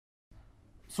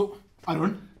So,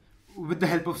 Arun, with the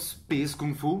help of space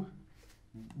kung fu,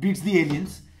 beats the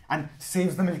aliens and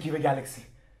saves the Milky Way galaxy.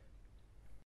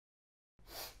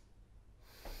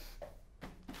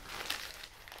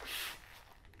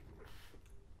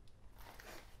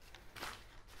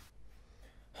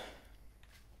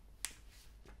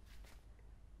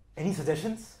 Any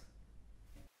suggestions?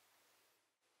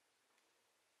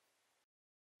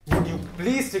 Would you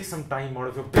please take some time out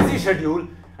of your busy schedule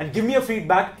and give me a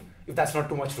feedback if that's not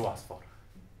too much to ask for?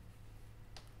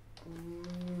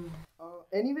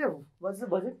 Anyway, what's the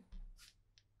budget?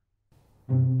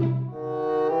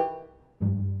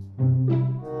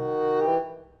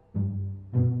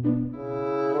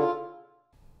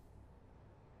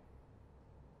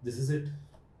 This is it.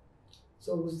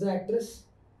 So who's the actress?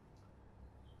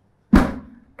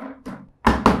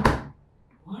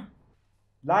 What?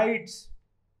 Lights.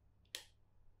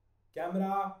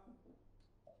 Camera.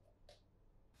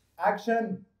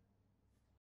 Action.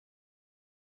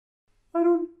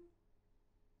 Arun,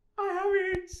 I have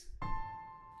AIDS.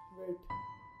 Wait.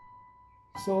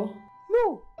 So?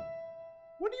 No.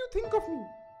 What do you think of me?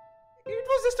 It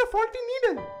was just a faulty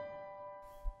needle.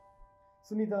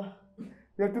 Sunita,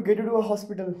 we have to get you to a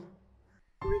hospital.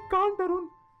 We can't, Arun.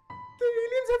 The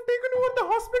aliens have taken over the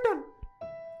hospital.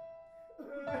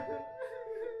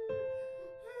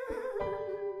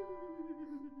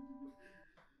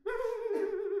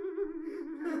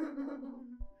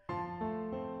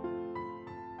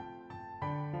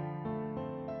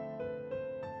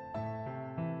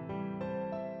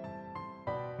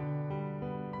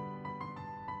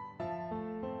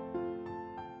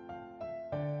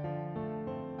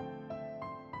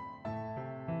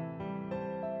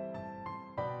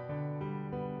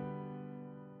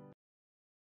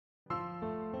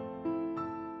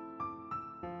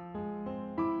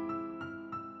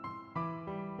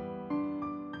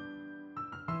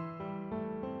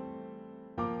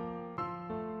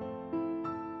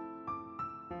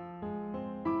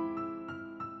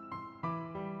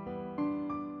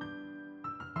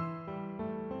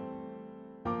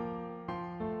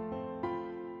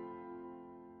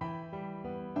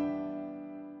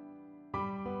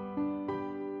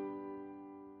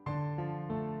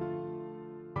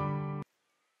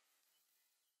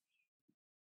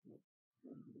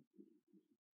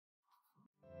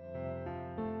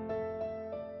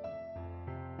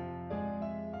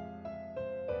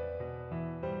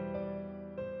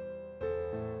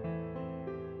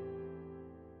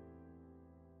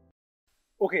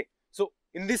 Okay, so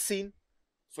in this scene,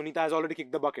 Sunita has already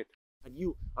kicked the bucket and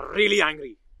you are really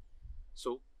angry.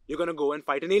 So you're gonna go and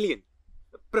fight an alien,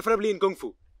 preferably in Kung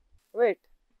Fu. Wait,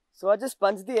 so I just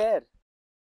punched the air.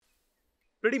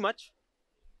 Pretty much.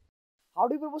 How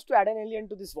do you propose to add an alien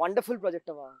to this wonderful project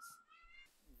of ours?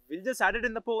 We'll just add it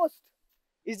in the post.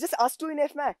 It's just us two in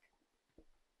FMaC.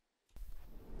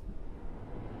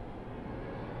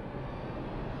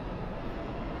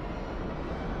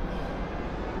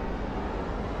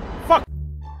 Fuck!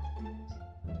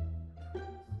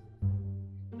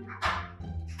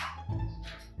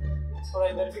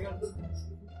 Alright, then we can do.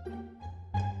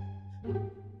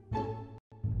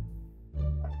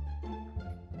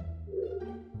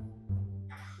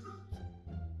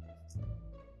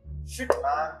 Shit,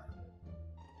 man.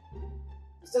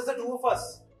 It's just the two of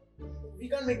us. We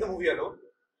can't make the movie alone.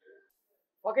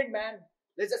 Fuck it, man.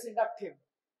 Let's just induct him.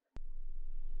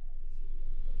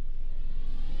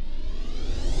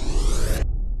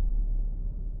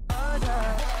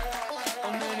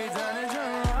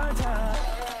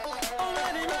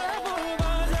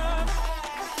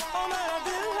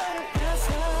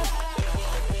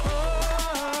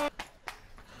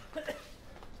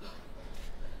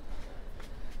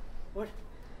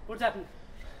 What's happened?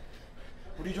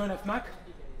 Would you join FMaC?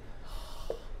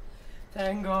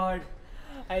 Thank God.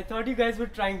 I thought you guys were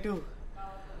trying to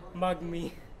mug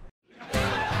me.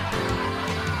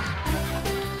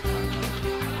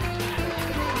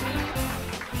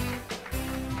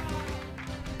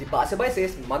 The passerby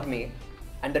says mug me,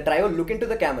 and the trio look into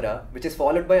the camera, which is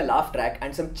followed by a laugh track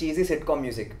and some cheesy sitcom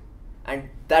music. And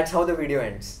that's how the video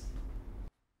ends.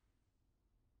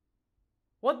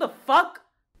 What the fuck?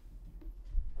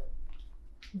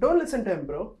 Don't listen to him,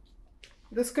 bro.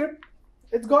 The script,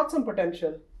 it's got some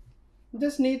potential.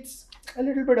 Just needs a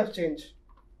little bit of change.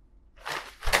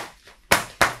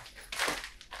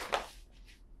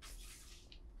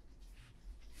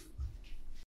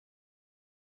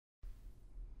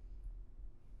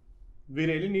 We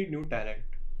really need new talent.